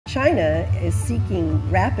China is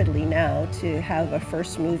seeking rapidly now to have a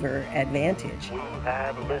first mover advantage. We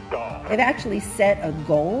have liftoff. They've actually set a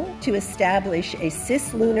goal to establish a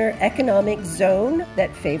CIS-lunar economic zone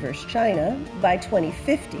that favors China by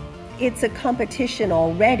 2050. It's a competition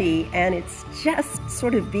already, and it's just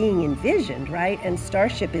sort of being envisioned, right? And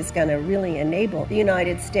Starship is going to really enable the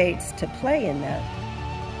United States to play in that.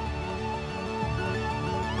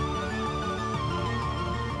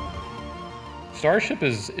 Starship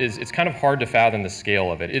it's kind of hard to fathom the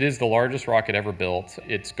scale of it. It is the largest rocket ever built.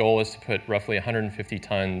 Its goal is to put roughly 150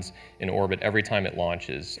 tons in orbit every time it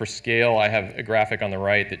launches. For scale, I have a graphic on the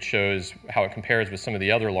right that shows how it compares with some of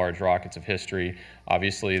the other large rockets of history.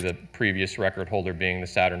 Obviously, the previous record holder being the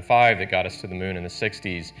Saturn V that got us to the moon in the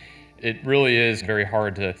 60s. It really is very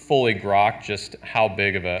hard to fully grok just how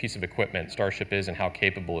big of a piece of equipment Starship is and how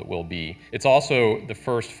capable it will be. It's also the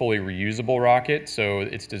first fully reusable rocket, so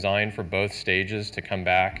it's designed for both stages to come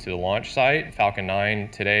back to the launch site. Falcon 9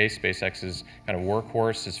 today, SpaceX's kind of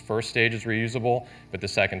workhorse, its first stage is reusable, but the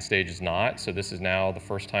second stage is not. So this is now the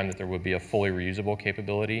first time that there would be a fully reusable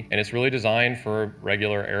capability. And it's really designed for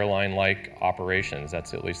regular airline-like operations.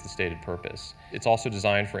 That's at least the stated purpose. It's also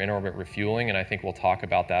designed for in-orbit refueling, and I think we'll talk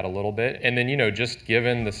about that a little bit. And then, just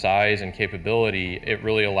given the size and capability, it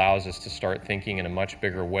really allows us to start thinking in a much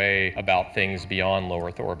bigger way about things beyond low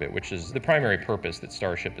Earth orbit, which is the primary purpose that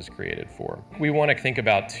Starship is created for. We want to think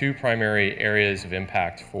about two primary areas of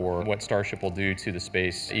impact for what Starship will do to the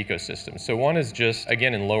space ecosystem. So one is just,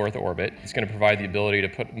 again, in low Earth orbit. It's going to provide the ability to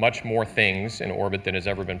put much more things in orbit than has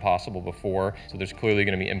ever been possible before. So there's clearly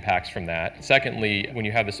going to be impacts from that. Secondly, when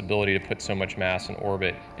you have this ability to put so much mass in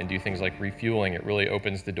orbit and do things like refueling, it really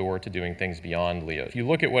opens the door to doing things beyond LEO. If you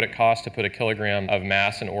look at what it costs to put a kilogram of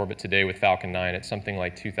mass in orbit today with Falcon 9, it's something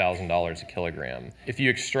like $2,000 a kilogram. If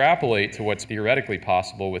you extrapolate to what's theoretically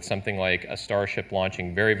possible with something like a Starship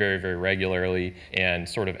launching very, very, very regularly and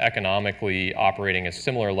sort of economically operating at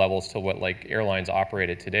similar levels to what like airlines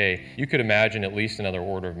operate at today, you could imagine at least another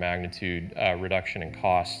order of magnitude reduction in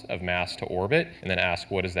cost of mass to orbit, and then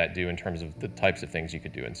ask what does that do in terms of the types of things you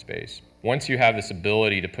could do in space. Once you have this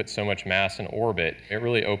ability to put so much mass in orbit, it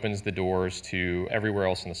really opens the doors to everywhere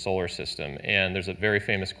else in the solar system. And there's a very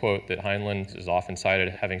famous quote that Heinlein is often cited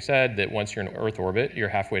having said that once you're in Earth orbit, you're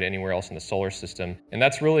halfway to anywhere else in the solar system. And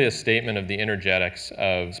that's really a statement of the energetics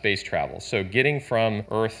of space travel. So getting from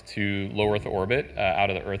Earth to low Earth orbit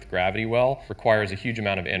out of the Earth gravity well requires a huge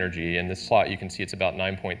amount of energy. In this plot, you can see it's about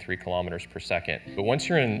 9.3 kilometers per second. But once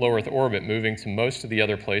you're in low Earth orbit, moving to most of the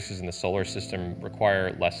other places in the solar system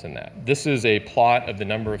require less than that. This is a plot of the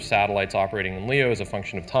number of satellites operating in LEO as a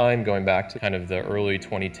function of time, going back to kind of the early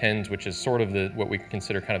 2010s, which is sort of what we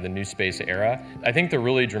consider kind of the new space era. I think the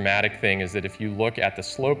really dramatic thing is that if you look at the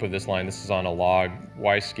slope of this line, this is on a log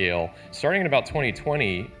Y scale, starting in about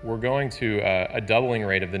 2020, we're going to a doubling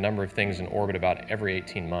rate of the number of things in orbit about every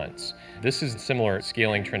 18 months. This is a similar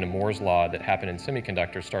scaling trend to Moore's law that happened in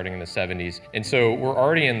semiconductors starting in the 70s. And so we're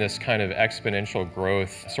already in this kind of exponential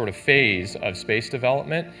growth sort of phase of space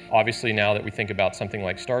development. Obviously, now that we think about something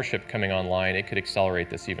like Starship coming online, it could accelerate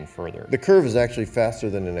this even further. The curve is actually faster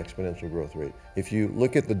than an exponential growth rate. If you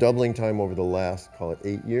look at the doubling time over the last, call it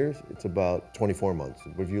 8 years, it's about 24 months.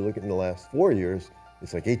 But if you look at in the last 4 years,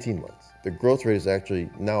 it's like 18 months. The growth rate is actually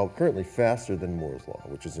now currently faster than Moore's law,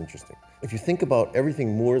 which is interesting. If you think about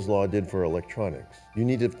everything Moore's law did for electronics, you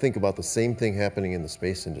need to think about the same thing happening in the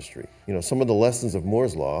space industry. Some of the lessons of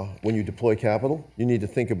Moore's law, when you deploy capital, you need to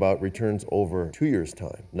think about returns over 2 years'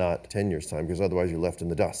 time, not 10 years' time, because otherwise you're left in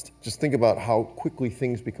the dust. Just think about how quickly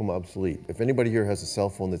things become obsolete. If anybody here has a cell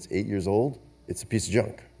phone that's 8 years old, it's a piece of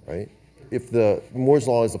junk, right? If the Moore's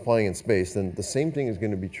law is applying in space, then the same thing is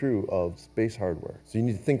going to be true of space hardware. So you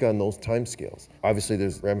need to think on those timescales. Obviously,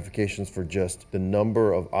 there's ramifications for just the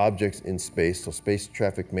number of objects in space. So space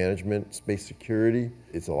traffic management, space security,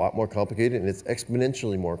 it's a lot more complicated, and it's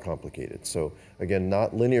exponentially more complicated. So again,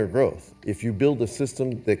 not linear growth. If you build a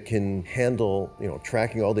system that can handle,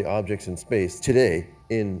 tracking all the objects in space today,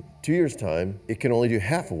 in 2 years' time, it can only do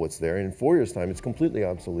half of what's there, and in 4 years' time, it's completely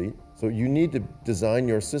obsolete. So you need to design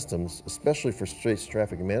your systems, especially for space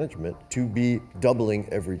traffic management, to be doubling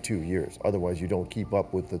every 2 years. Otherwise, you don't keep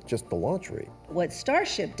up with just the launch rate. What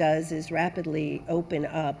Starship does is rapidly open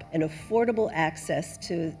up an affordable access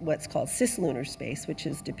to what's called CIS-lunar space, which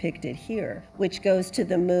is depicted here, which goes to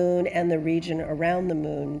the moon and the region around the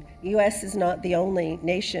moon. The U.S. is not the only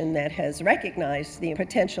nation that has recognized the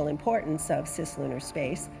potential importance of CIS-lunar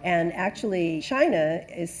space. And actually, China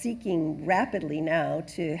is seeking rapidly now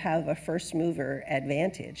to have a first mover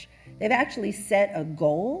advantage. They've actually set a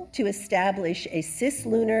goal to establish a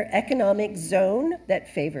cis-lunar economic zone that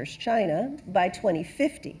favors China by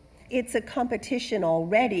 2050. It's a competition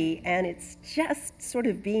already, and it's just sort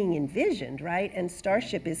of being envisioned, right? And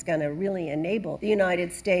Starship is going to really enable the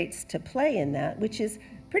United States to play in that, which is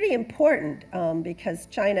pretty important because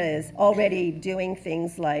China is already doing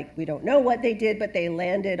things like, we don't know what they did, but they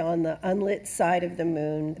landed on the unlit side of the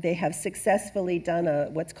moon. They have successfully done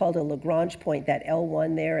what's called a Lagrange point, that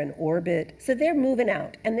L1 there in orbit. So they're moving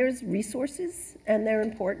out, and there's resources, and they're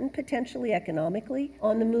important potentially economically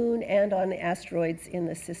on the moon and on the asteroids in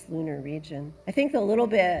the cis-lunar region. I think a little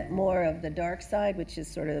bit more of the dark side, which is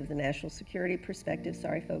sort of the national security perspective,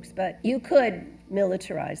 sorry folks, but you could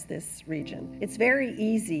militarize this region. It's very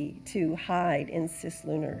easy to hide in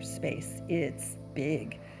cis-lunar space. It's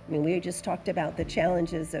big. I mean, we just talked about the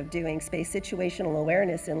challenges of doing space situational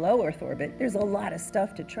awareness in low Earth orbit. There's a lot of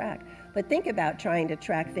stuff to track. But think about trying to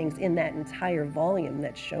track things in that entire volume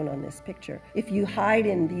that's shown on this picture. If you hide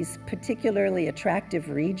in these particularly attractive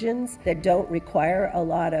regions that don't require a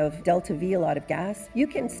lot of delta V, a lot of gas, you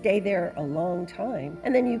can stay there a long time.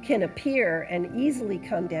 And then you can appear and easily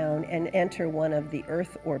come down and enter one of the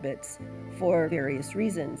Earth orbits for various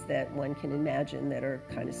reasons that one can imagine that are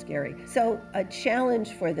kind of scary. So a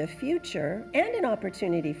challenge for the future and an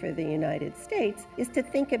opportunity for the United States is to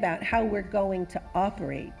think about how we're going to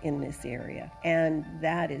operate in this area. And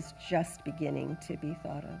that is just beginning to be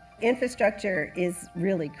thought of. Infrastructure is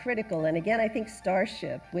really critical. And again, I think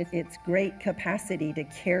Starship, with its great capacity to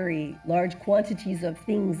carry large quantities of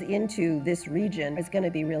things into this region, is going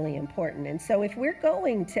to be really important. And so if we're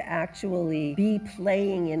going to actually be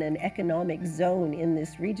playing in an economic zone in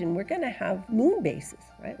this region, we're going to have moon bases,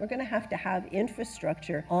 right? We're going to have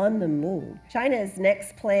infrastructure on the moon. China's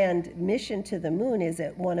next planned mission to the moon is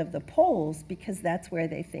at one of the poles because that's where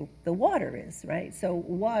they think the water is, right? So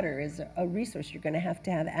water is a resource you're going to have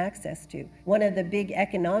access to. One of the big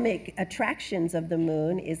economic attractions of the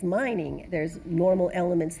moon is mining. There's normal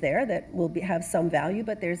elements there that will have some value,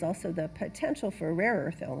 but there's also the potential for rare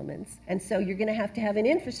earth elements. And so you're going to have an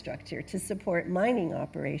infrastructure to support mining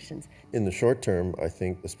operations. In the short term, I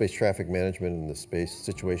think the space traffic management and the space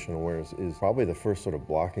situational awareness is probably the first sort of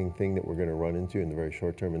blocking thing that we're going to run into in the very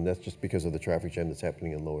short term, and that's just because of the traffic jam that's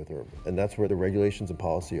happening in low Earth orbit. And that's where the regulations and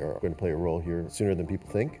policy are going to play a role here sooner than people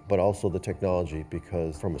think, but also the technology,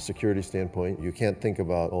 because from a security standpoint, you can't think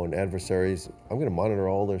about, oh, an adversaries, I'm going to monitor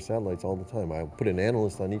all their satellites all the time. I put an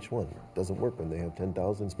analyst on each one. It doesn't work when they have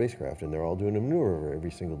 10,000 spacecraft and they're all doing a maneuver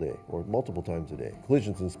every single day or multiple times a day.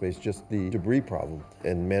 Collisions in space, just the debris problem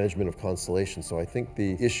and management of constellations. So I think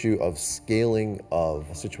the issue of scaling of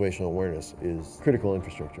situational awareness is critical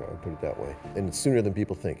infrastructure, I put it that way. And it's sooner than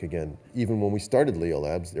people think. Again, even when we started LEO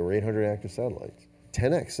Labs, there were 800 active satellites.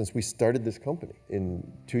 10x since we started this company. In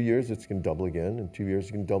 2 years, it's going to double again. In 2 years,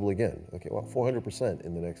 it's going to double again. Okay, well, 400%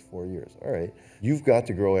 in the next 4 years. All right. You've got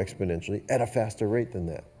to grow exponentially at a faster rate than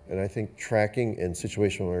that. And I think tracking and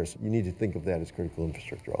situational awareness, you need to think of that as critical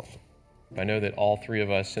infrastructure also. I know that all three of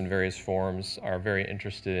us in various forms are very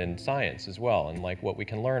interested in science as well, and like what we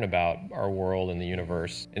can learn about our world and the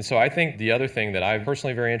universe. And so I think the other thing that I'm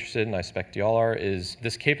personally very interested in, I expect y'all are, is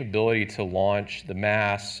this capability to launch the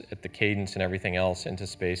mass at the cadence and everything else into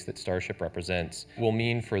space that Starship represents will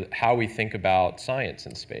mean for how we think about science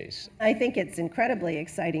in space. I think it's incredibly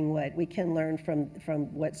exciting what we can learn from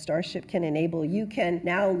what Starship can enable. You can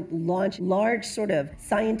now launch large sort of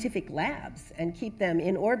scientific labs and keep them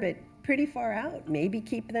in orbit pretty far out, maybe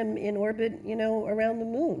keep them in orbit, around the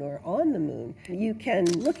moon or on the moon. You can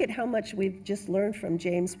look at how much we've just learned from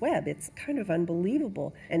James Webb. It's kind of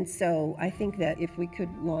unbelievable. And so I think that if we could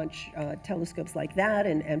launch telescopes like that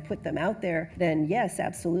and put them out there, then yes,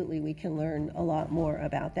 absolutely, we can learn a lot more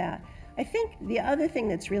about that. I think the other thing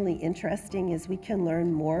that's really interesting is we can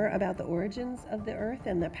learn more about the origins of the Earth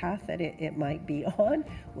and the path that it might be on,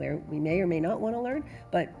 where we may or may not want to learn,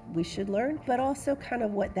 but we should learn, but also kind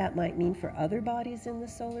of what that might mean for other bodies in the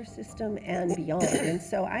solar system and beyond. And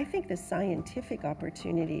so I think the scientific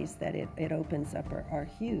opportunities that it opens up are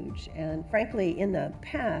huge. And frankly, in the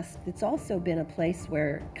past, it's also been a place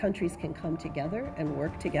where countries can come together and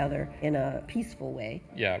work together in a peaceful way.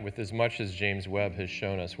 Yeah, with as much as James Webb has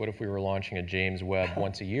shown us, what if we were launching a James Webb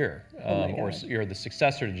once a year, or you're the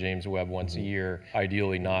successor to James Webb once a year,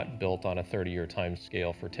 ideally not built on a 30-year time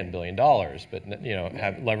scale for $10 billion, but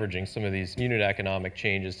leveraging some of these unit economic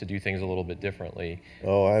changes to do things a little bit differently.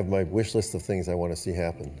 Oh, I have my wish list of things I want to see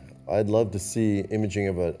happen. I'd love to see imaging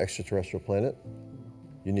of an extraterrestrial planet.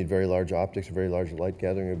 You need very large optics, very large light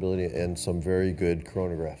gathering ability, and some very good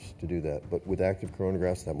coronagraphs to do that. But with active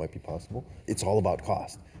coronagraphs, that might be possible. It's all about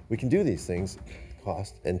cost. We can do these things.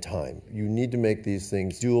 cost, and time. You need to make these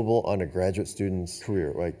things doable on a graduate student's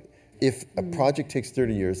career. Like, if a project takes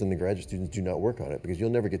 30 years, then the graduate students do not work on it because you'll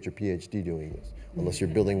never get your PhD doing this unless you're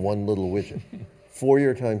building one little widget.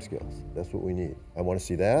 4-year timescales, that's what we need. I want to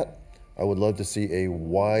see that. I would love to see a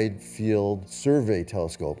wide field survey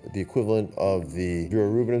telescope, the equivalent of the Vera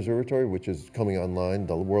Rubin Observatory, which is coming online,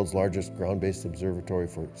 the world's largest ground-based observatory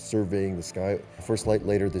for surveying the sky. First light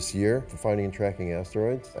later this year for finding and tracking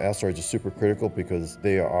asteroids. Asteroids are super critical because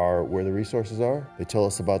they are where the resources are. They tell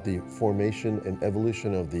us about the formation and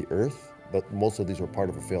evolution of the Earth, but most of these were part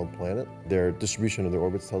of a failed planet. Their distribution of their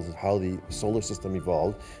orbits tells us how the solar system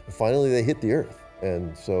evolved. And finally, they hit the Earth.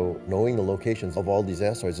 And so knowing the locations of all these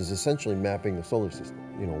asteroids is essentially mapping the solar system.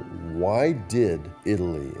 You know, why did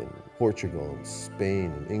Italy and Portugal and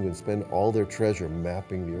Spain and England spend all their treasure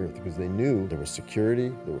mapping the Earth? Because they knew there was security,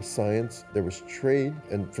 there was science, there was trade.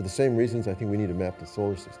 And for the same reasons, I think we need to map the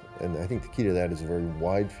solar system. And I think the key to that is a very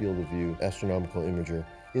wide field of view, astronomical imager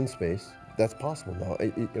in space. That's possible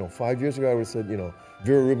now. 5 years ago, I would have said,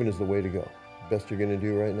 Vera Rubin is the way to go. Best you're going to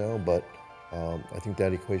do right now, but I think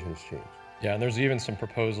that equation has changed. Yeah, and there's even some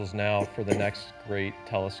proposals now for the next great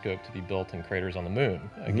telescope to be built in craters on the moon.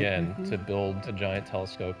 Again, to build a giant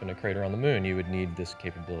telescope in a crater on the moon, you would need this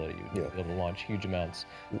capability. You would be able to launch huge amounts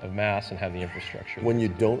of mass and have the infrastructure. When you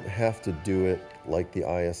don't have to do it like the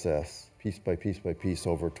ISS, piece by piece by piece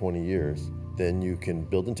over 20 years, then you can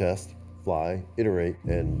build and test, fly, iterate,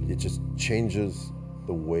 and it just changes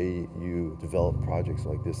the way you develop projects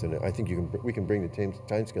like this. And I think we can bring the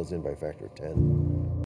timescales in by a factor of 10.